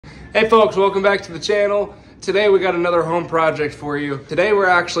Hey folks, welcome back to the channel. Today we got another home project for you. Today we're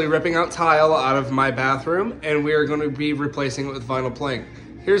actually ripping out tile out of my bathroom and we are going to be replacing it with vinyl plank.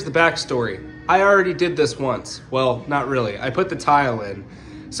 Here's the backstory. I already did this once. Well, not really. I put the tile in.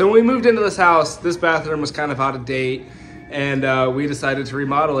 So when we moved into this house, this bathroom was kind of out of date and we decided to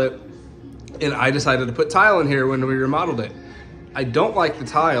remodel it. And I decided to put tile in here when we remodeled it. I don't like the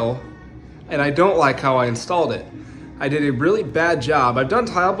tile and I don't like how I installed it. I did a really bad job. I've done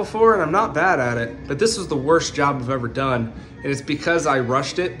tile before and I'm not bad at it, but this was the worst job I've ever done. And it's because I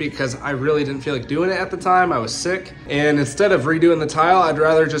rushed it because I really didn't feel like doing it at the time. I was sick. And instead of redoing the tile, I'd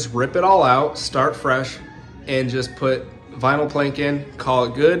rather just rip it all out, start fresh, and just put vinyl plank in, call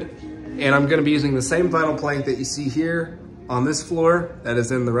it good. And I'm gonna be using the same vinyl plank that you see here on this floor that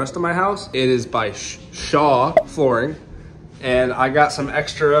is in the rest of my house. It is by Shaw Flooring. And I got some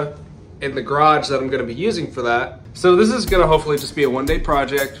extra in the garage that I'm gonna be using for that. So this is gonna hopefully just be a one-day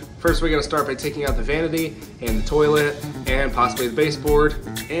project. First, we're gonna start by taking out the vanity and the toilet and possibly the baseboard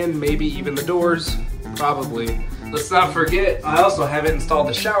and maybe even the doors, probably. Let's not forget, I also haven't installed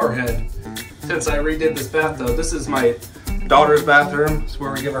the shower head since I redid this bathtub. This is my daughter's bathroom. It's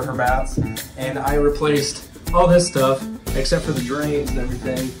where we give her baths. And I replaced all this stuff except for the drains and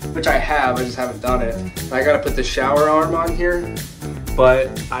everything, which I just haven't done it. And I gotta put the shower arm on here, but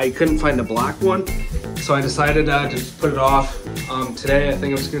I couldn't find the black one. So I decided to just put it off. Today, I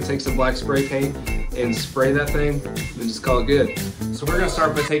think I'm just gonna take some black spray paint and spray that thing and just call it good. So we're gonna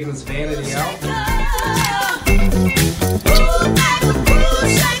start by taking this vanity out.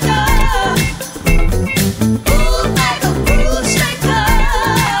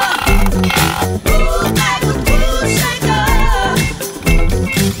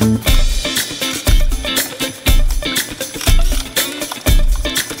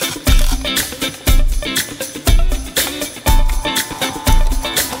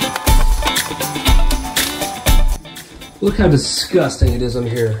 Look how disgusting it is under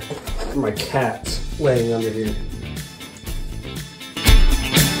here. My cat's laying under here.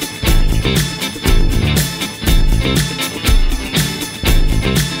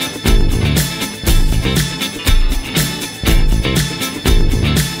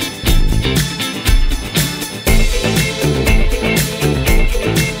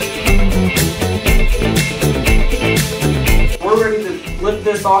 We're ready to lift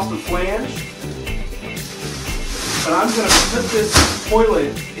this off the flange. But I'm gonna put this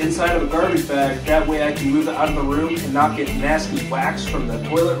toilet inside of a garbage bag. That way I can move it out of the room and not get nasty wax from the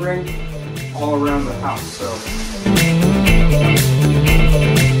toilet ring all around the house. So.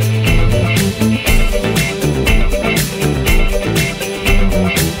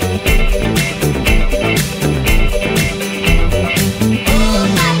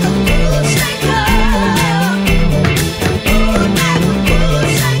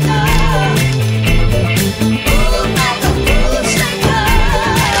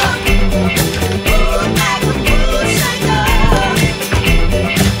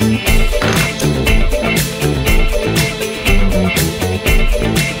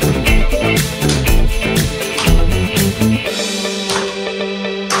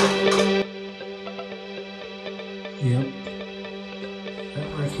 Yep.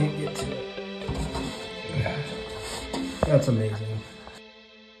 That one I can't get to it. That's amazing.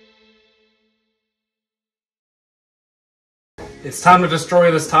 It's time to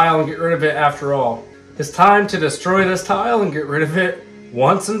destroy this tile and get rid of it after all. It's time to destroy this tile and get rid of it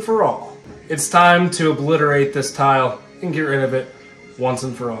once and for all. It's time to obliterate this tile and get rid of it once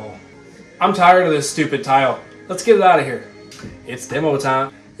and for all. I'm tired of this stupid tile. Let's get it out of here. It's demo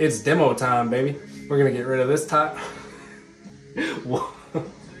time. It's demo time, baby. We're gonna get rid of this tile.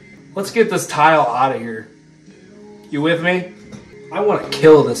 Let's get this tile out of here. You with me? I want to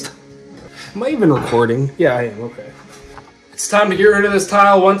kill this. Am I even recording? Yeah, I am. Okay. It's time to get rid of this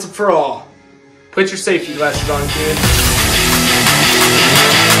tile once and for all. Put your safety glasses on, kid.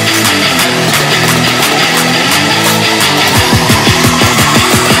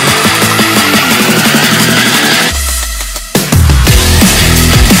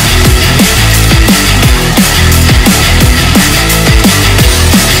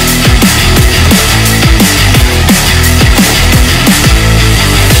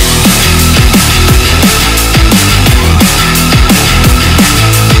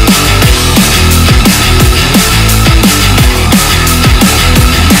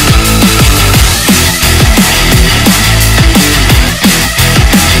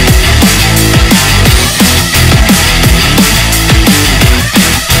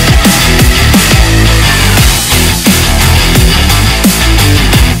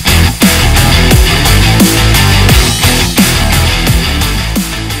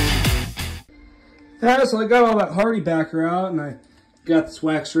 Yeah, so I got all that hardy backer out, and I got this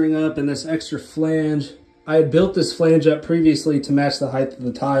wax ring up and this extra flange. I had built this flange up previously to match the height of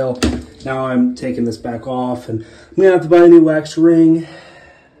the tile. Now I'm taking this back off, and I'm gonna have to buy a new wax ring.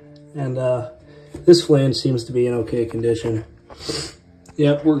 And this flange seems to be in okay condition.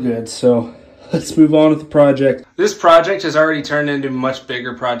 Yep, we're good. So let's move on with the project. This project has already turned into a much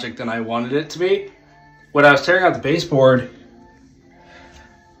bigger project than I wanted it to be. When I was tearing out the baseboard,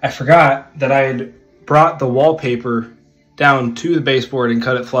 I forgot that I had brought the wallpaper down to the baseboard and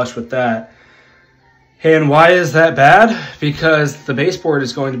cut it flush with that. And why is that bad? Because the baseboard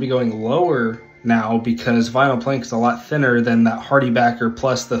is going to be going lower now because vinyl plank is a lot thinner than that hardy backer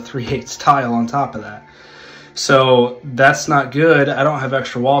plus the 3/8 tile on top of that. So that's not good. I don't have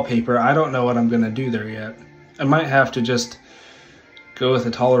extra wallpaper. I don't know what I'm gonna do there yet. I might have to just go with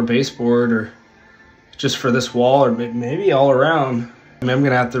a taller baseboard, or just for this wall, or maybe all around. I mean, I'm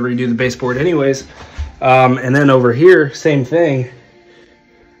gonna have to redo the baseboard anyways. And then over here, same thing.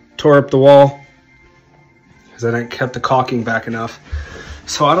 Tore up the wall because I didn't kept the caulking back enough.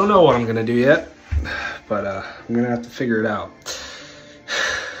 So I don't know what I'm gonna do yet, but I'm gonna have to figure it out.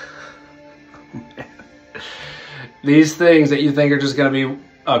 These things that you think are just gonna be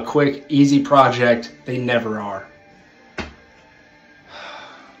a quick, easy project, they never are.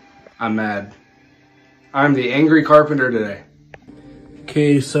 I'm mad. I'm the angry carpenter today.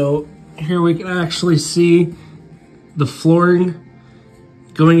 Okay, so here we can actually see the flooring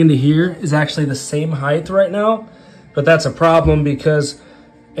going into here is actually the same height right now, but that's a problem because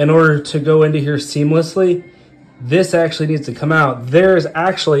in order to go into here seamlessly, this actually needs to come out. There's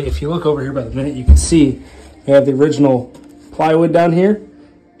actually, if you look over here by the minute, you can see we have the original plywood down here,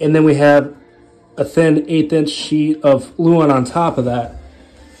 and then we have a thin 1/8 sheet of Luan on top of that.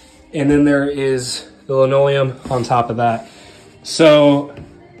 And then there is the linoleum on top of that. So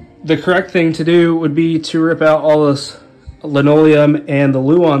the correct thing to do would be to rip out all this linoleum and the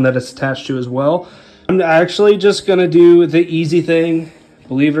Luan that it's attached to as well. I'm actually just gonna do the easy thing.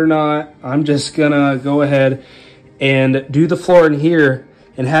 Believe it or not, I'm just gonna go ahead and do the floor in here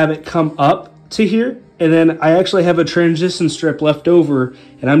and have it come up to here. And then I actually have a transition strip left over,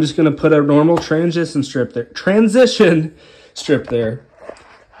 and I'm just gonna put a normal transition strip there,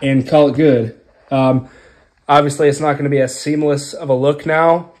 and call it good. Obviously it's not gonna be as seamless of a look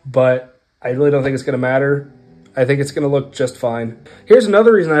now, but I really don't think it's gonna matter. I think it's gonna look just fine. Here's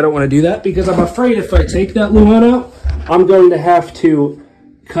another reason I don't wanna do that, because I'm afraid if I take that Luan out, I'm going to have to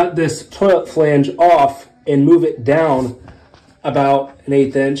cut this toilet flange off and move it down about an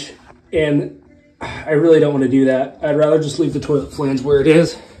 1/8 inch. And I really don't wanna do that. I'd rather just leave the toilet flange where it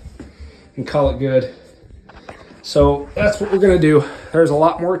is and call it good. So that's what we're gonna do. There's a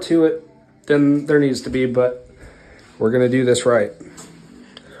lot more to it than there needs to be, but we're gonna do this right.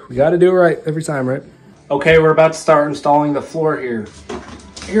 We gotta do it right every time, right? Okay, we're about to start installing the floor here.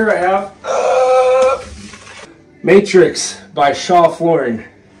 Here I have Matrix by Shaw Flooring.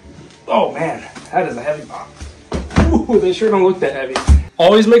 Oh man, that is a heavy box. Ooh, they sure don't look that heavy.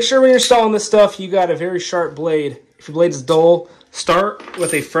 Always make sure when you're installing this stuff, you got a very sharp blade. If your blade is dull, start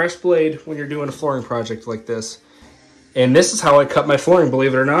with a fresh blade when you're doing a flooring project like this. And this is how I cut my flooring,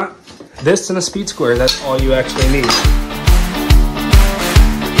 believe it or not. This and a speed square, that's all you actually need.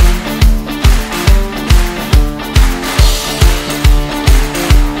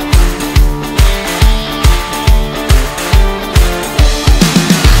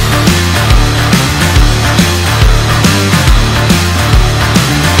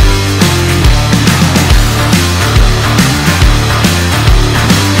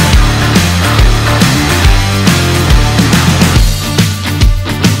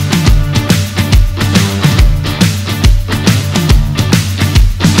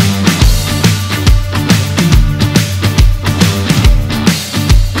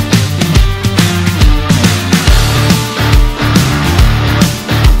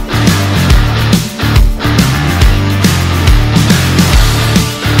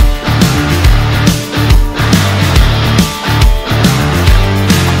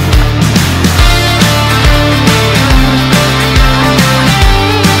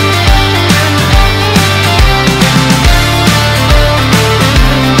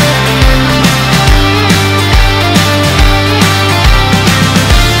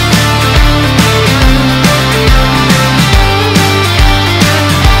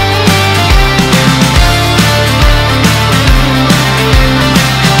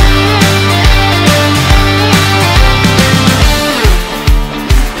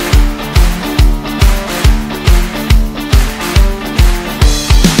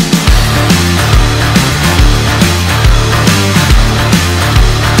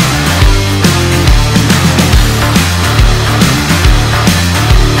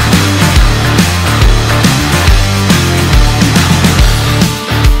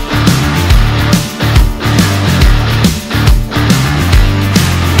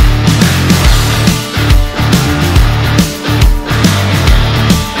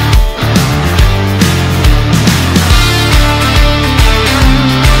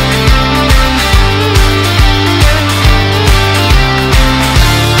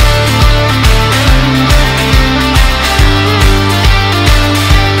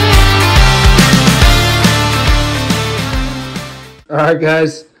 All right,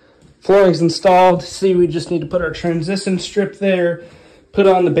 guys, flooring's installed. See, we just need to put our transition strip there, put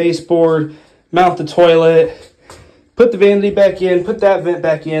on the baseboard, mount the toilet, put the vanity back in, put that vent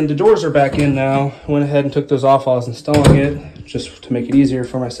back in. The doors are back in now. I went ahead and took those off while I was installing it, just to make it easier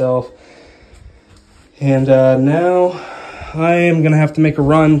for myself. And now I am gonna have to make a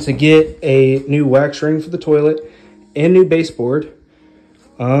run to get a new wax ring for the toilet and new baseboard.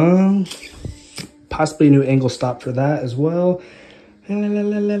 Possibly a new angle stop for that as well.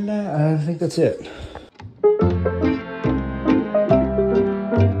 I think that's it.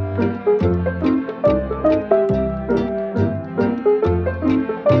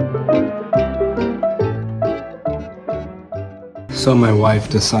 So my wife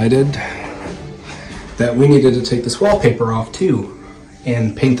decided that we needed to take this wallpaper off too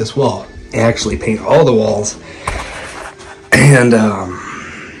and paint this wall. Actually paint all the walls. And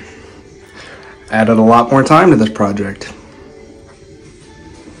added a lot more time to this project.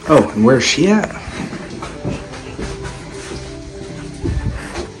 Oh, and where's she at?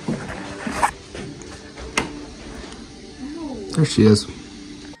 There she is.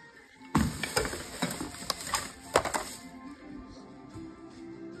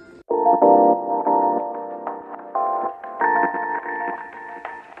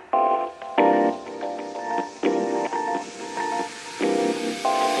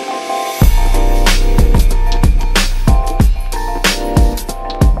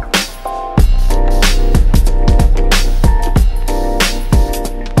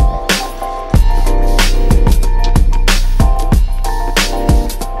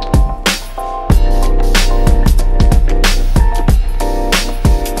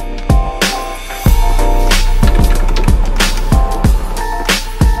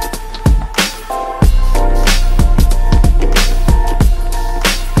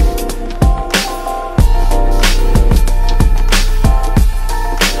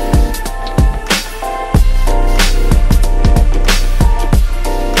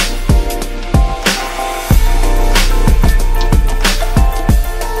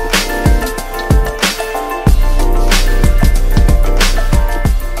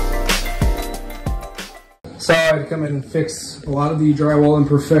 So I had to come in and fix a lot of the drywall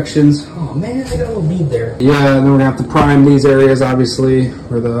imperfections. Oh man, I got a little bead there. Yeah, and then we're gonna have to prime these areas, obviously,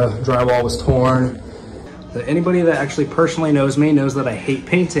 where the drywall was torn. Anybody that actually personally knows me knows that I hate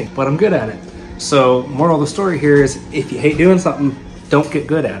painting, but I'm good at it. So moral of the story here is, if you hate doing something, don't get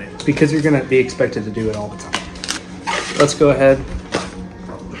good at it, because you're gonna be expected to do it all the time. Let's go ahead.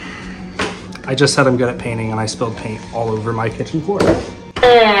 I just said I'm good at painting and I spilled paint all over my kitchen floor.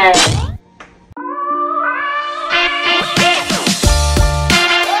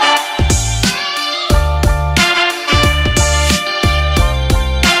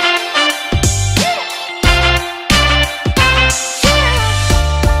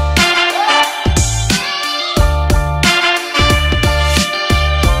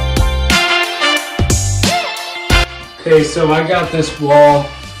 Okay, so I got this wall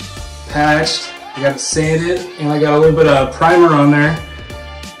patched, I got it sanded, and I got a little bit of primer on there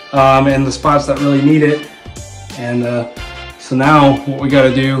in the spots that really need it. And so now what we got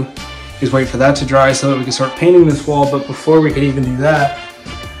to do is wait for that to dry so that we can start painting this wall. But before we can even do that,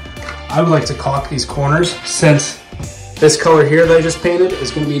 I would like to caulk these corners, since this color here that I just painted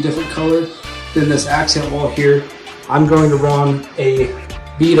is going to be a different color than this accent wall here. I'm going to run a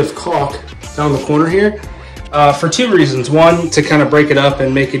bead of caulk down the corner here. For two reasons. One, to kind of break it up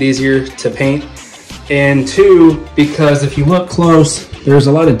and make it easier to paint. And two, because if you look close, there's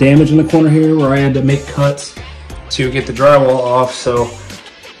a lot of damage in the corner here where I had to make cuts to get the drywall off. So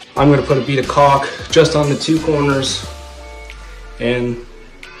I'm going to put a bead of caulk just on the two corners. And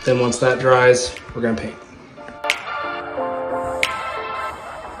then once that dries, we're going to paint.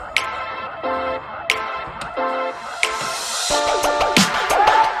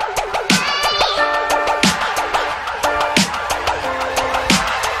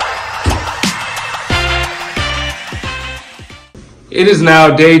 It is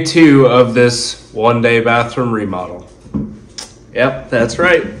now day 2 of this one-day bathroom remodel. Yep, that's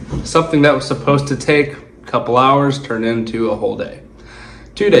right. Something that was supposed to take a couple hours turned into a whole day.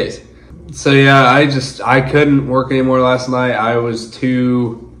 2 days. So yeah, I couldn't work anymore last night. I was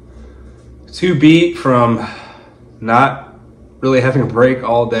too beat from not really having a break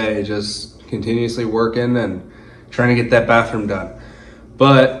all day, just continuously working and trying to get that bathroom done.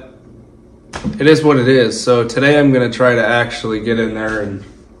 But it is what it is. So today I'm gonna try to actually get in there and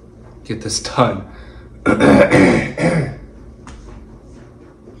get this done.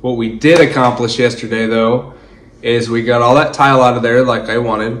 What we did accomplish yesterday though, is we got all that tile out of there like I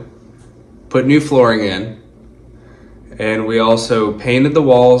wanted, put new flooring in, And we also painted the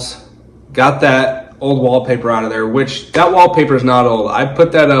walls, got that old wallpaper out of there, which that wallpaper is not old. I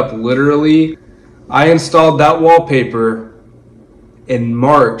put that up literally, I installed that wallpaper in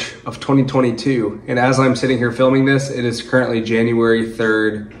March of 2022. And as I'm sitting here filming this, it is currently January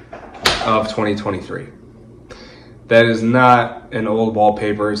 3rd of 2023. That is not an old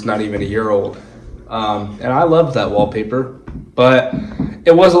wallpaper. It's not even a year old. And I loved that wallpaper, but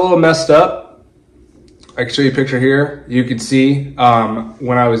it was a little messed up. I can show you a picture here. You could see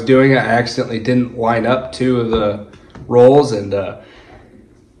when I was doing it, I accidentally didn't line up two of the rolls, and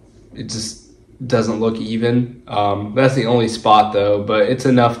it just doesn't look even. That's the only spot though, but it's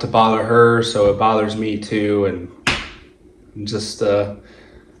enough to bother her, so it bothers me too. And just,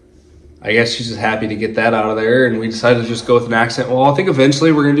 I guess she's just happy to get that out of there, and we decided to just go with an accent wall. I think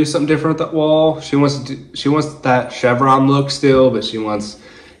eventually we're gonna do something different with that wall. She wants that chevron look still, but she wants,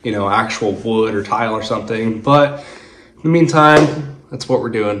 you know, actual wood or tile or something. But in the meantime, that's what we're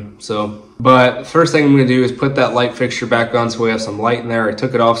doing. So, but first thing I'm gonna do is put that light fixture back on so we have some light in there. I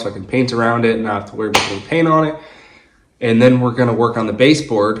took it off so I can paint around it and not have to worry about putting paint on it. And then we're gonna work on the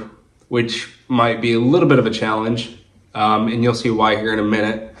baseboard, which might be a little bit of a challenge. And you'll see why here in a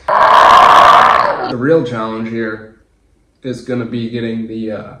minute. The real challenge here is going to be getting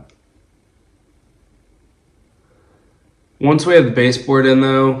the, once we have the baseboard in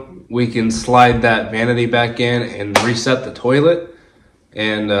though, we can slide that vanity back in and reset the toilet.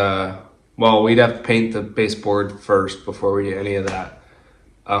 And, well, we'd have to paint the baseboard first before we do any of that.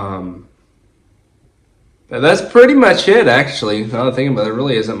 But that's pretty much it, actually. Now that I think about it, there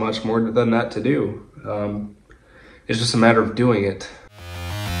really isn't much more than that to do. It's just a matter of doing it.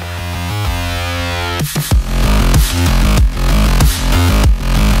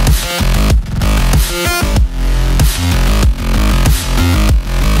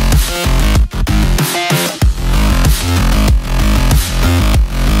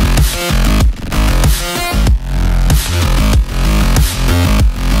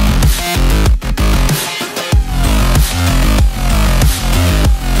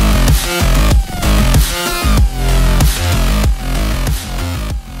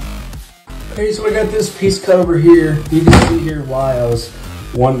 Okay, so I got this piece cut over here. You can see here why I was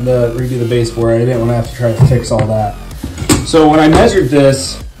wanting to redo the baseboard. I didn't want to have to try to fix all that. So when I measured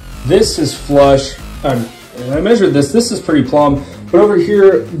this, this is flush. And I measured this is pretty plumb. But over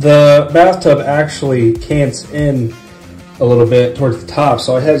here, the bathtub actually cants in a little bit towards the top.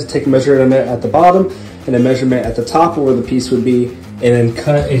 So I had to take a measurement at the bottom and a measurement at the top of where the piece would be, and then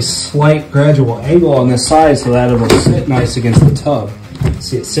cut a slight gradual angle on this side so that it'll sit nice against the tub.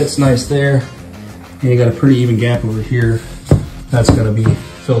 See, it sits nice there, and you got a pretty even gap over here. That's gonna be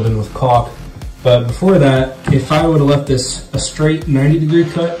filled in with caulk. But before that, if I would have left this a straight 90-degree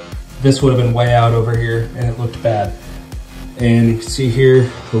cut, this would have been way out over here and it looked bad. And you can see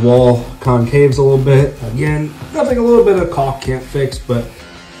here, the wall concaves a little bit. Again, nothing a little bit of caulk can't fix, but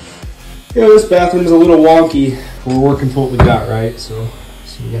you know, this bathroom is a little wonky. We're working with what we got, right? So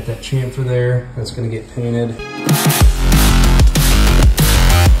we got that chamfer there, that's gonna get painted.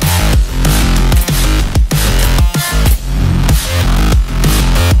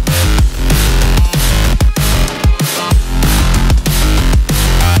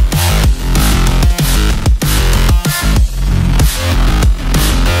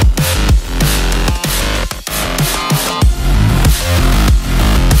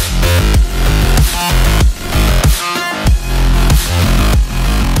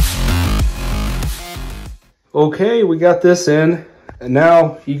 Okay, we got this in, and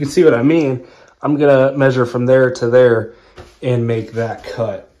now you can see what I mean. I'm gonna measure from there to there and make that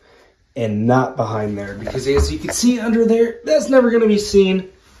cut, and not behind there, because as you can see under there, that's never gonna be seen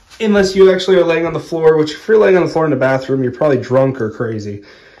unless you actually are laying on the floor, which if you're laying on the floor in the bathroom, you're probably drunk or crazy.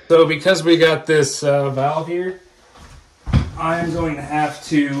 So because we got this valve here, I'm going to have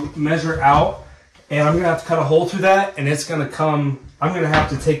to measure out, and I'm gonna have to cut a hole through that, and it's gonna come, I'm gonna have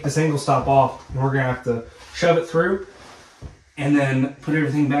to take this angle stop off, and we're gonna have to shove it through and then put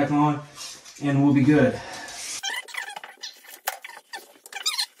everything back on, and we'll be good.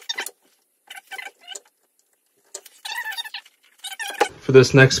 For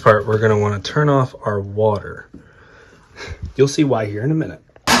this next part, we're going to want to turn off our water. You'll see why here in a minute.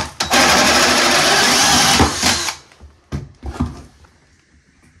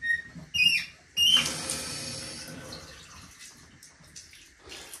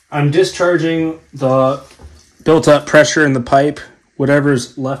 I'm discharging the built up pressure in the pipe,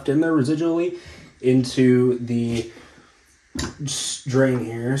 whatever's left in there residually, into the drain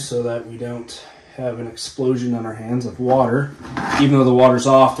here so that we don't have an explosion on our hands of water. Even though the water's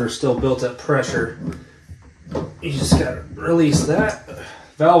off, there's still built up pressure You just gotta release that.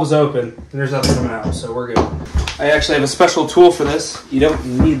 Valve's open and there's nothing coming out, so we're good. I actually have a special tool for this. You don't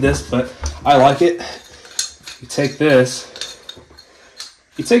need this, but I like it. You take this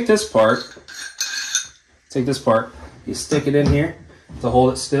part, you stick it in here to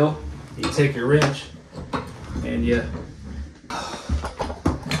hold it still. You take your wrench and you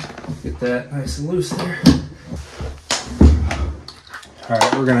get that nice and loose there. All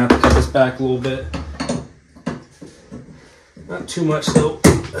right, we're gonna have to cut this back a little bit. Not too much though.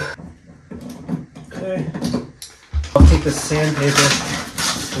 Okay. I'll take this sandpaper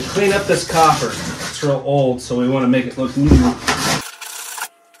and clean up this copper. It's real old, so we want to make it look new.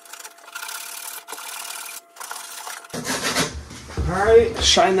 All right,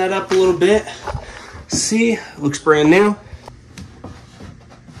 shine that up a little bit. See, looks brand new.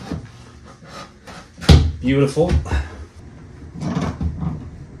 Beautiful.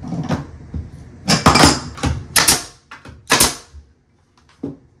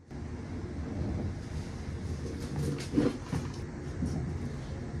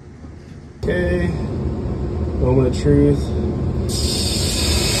 Okay, moment of truth.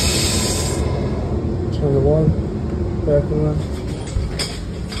 Turn it on, back on.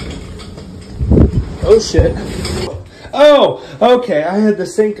 Oh shit. Oh, okay, I had the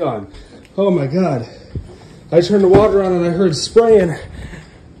sink on. Oh my God. I turned the water on and I heard spraying.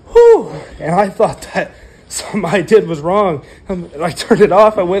 Whew, and I thought that something I did was wrong. I turned it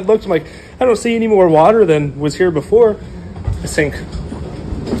off, I went and looked, I'm like, I don't see any more water than was here before. The sink.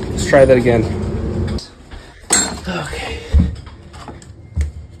 Let's try that again. Okay.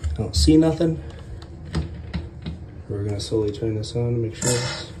 I don't see nothing. We're gonna slowly turn this on to make sure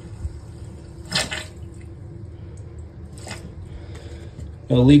it's...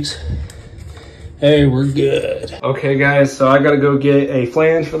 No leaks. Hey, we're good. Okay guys, so I gotta go get a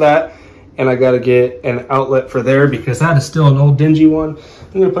flange for that and I gotta get an outlet for there because that is still an old dingy one.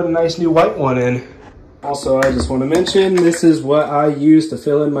 I'm gonna put a nice new white one in. Also, I just want to mention, this is what I use to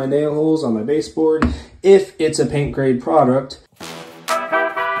fill in my nail holes on my baseboard if it's a paint grade product.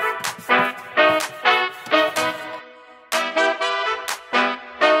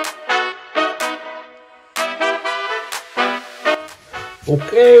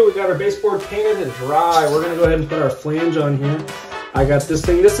 Okay, we got our baseboard painted and dry. We're gonna go ahead and put our flange on here. I got this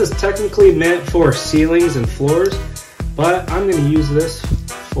thing. This is technically meant for ceilings and floors, but I'm gonna use this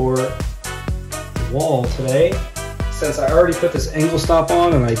for wall today since I already put this angle stop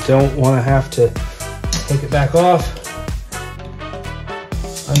on and I don't want to have to take it back off.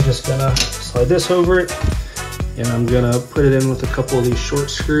 I'm just gonna slide this over it and I'm gonna put it in with a couple of these short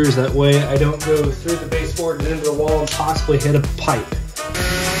screws. That way I don't go through the baseboard and into the wall and possibly hit a pipe.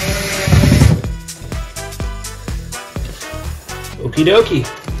 Okie dokie,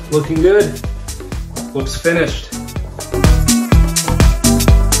 looking good. Looks finished.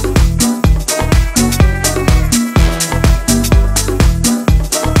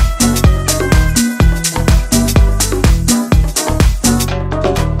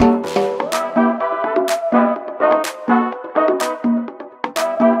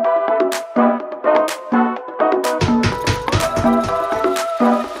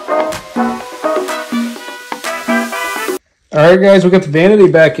 All right, guys, we got the vanity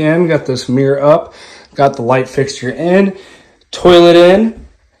back in, got this mirror up, got the light fixture in, toilet in,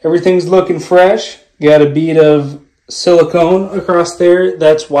 everything's looking fresh. Got a bead of silicone across there.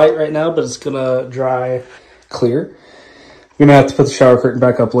 That's white right now, but it's gonna dry clear. I'm gonna have to put the shower curtain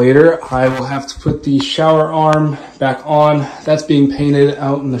back up later. I will have to put the shower arm back on. That's being painted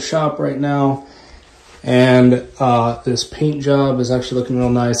out in the shop right now. And this paint job is actually looking real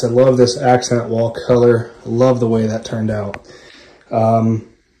nice. I love this accent wall color. I love the way that turned out.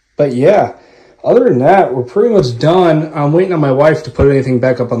 But yeah, other than that, we're pretty much done. I'm waiting on my wife to put anything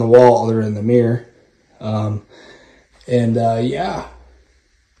back up on the wall other than the mirror. Yeah,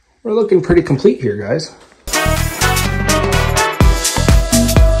 we're looking pretty complete here, guys.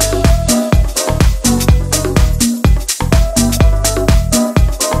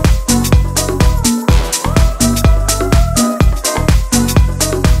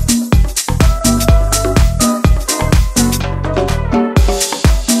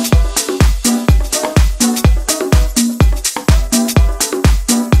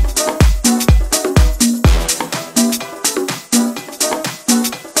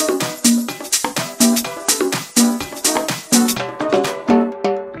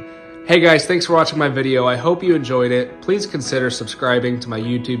 Hey guys, thanks for watching my video. I hope you enjoyed it. Please consider subscribing to my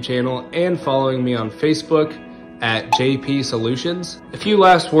YouTube channel and following me on Facebook at JP Solutions. A few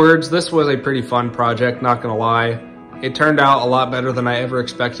last words. This was a pretty fun project, not gonna lie. It turned out a lot better than I ever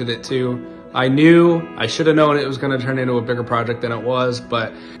expected it to. I knew, I should have known it was gonna turn into a bigger project than it was,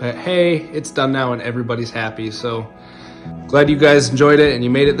 but hey, it's done now and everybody's happy. So glad you guys enjoyed it and you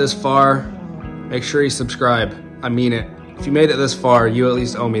made it this far. Make sure you subscribe. I mean it. If you made it this far, you at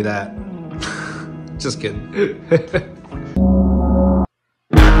least owe me that. Just kidding.